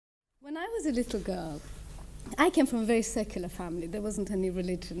When I was a little girl, I came from a very secular family. There wasn't any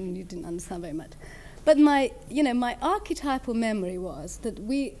religion, and you didn't understand very much. But my archetypal memory was that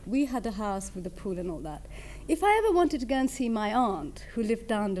we had a house with a pool and all that. If I ever wanted to go and see my aunt, who lived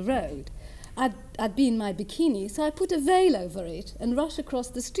down the road, I'd be in my bikini, so I put a veil over it and rush across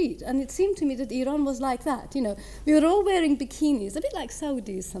the street. And it seemed to me that Iran was like that. We were all wearing bikinis, a bit like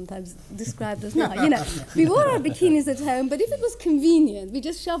Saudis sometimes described as now. We wore our bikinis at home, but if it was convenient, we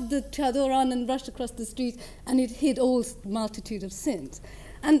just shoved the chador on and rushed across the street, and it hid all multitude of sins.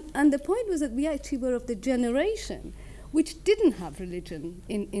 And the point was that we actually were of the generation which didn't have religion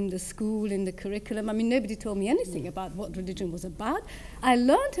in the school, in the curriculum. I mean, nobody told me anything about what religion was about. I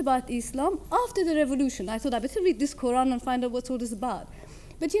learned about Islam after the revolution. I thought I better read this Quran and find out what all this is about.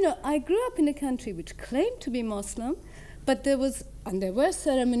 But I grew up in a country which claimed to be Muslim, but there were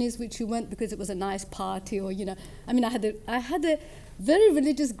ceremonies which you went because it was a nice party, or I had a very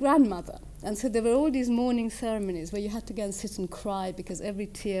religious grandmother. And so there were all these morning ceremonies where you had to go and sit and cry because every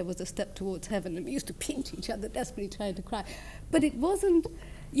tear was a step towards heaven, and we used to pinch each other desperately trying to cry. But it wasn't,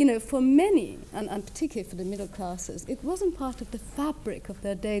 for many, and particularly for the middle classes, it wasn't part of the fabric of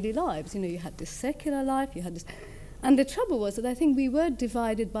their daily lives. You had this secular life, you had this. And the trouble was that I think we were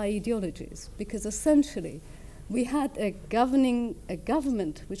divided by ideologies, because essentially we had a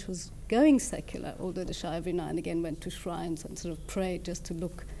government which was going secular, although the Shah every now and again went to shrines and sort of prayed just to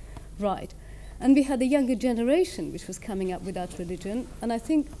look right. And we had a younger generation which was coming up without religion, and I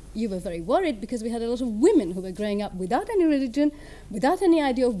think you were very worried because we had a lot of women who were growing up without any religion, without any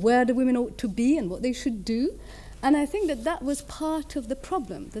idea of where the women ought to be and what they should do. And I think that was part of the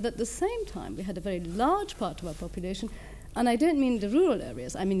problem, that at the same time we had a very large part of our population, and I don't mean the rural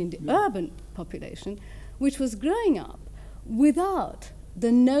areas, I mean in the urban population, which was growing up without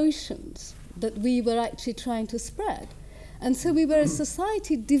the notions that we were actually trying to spread. And so we were a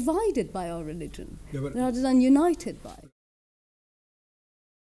society divided by our religion rather than united by it.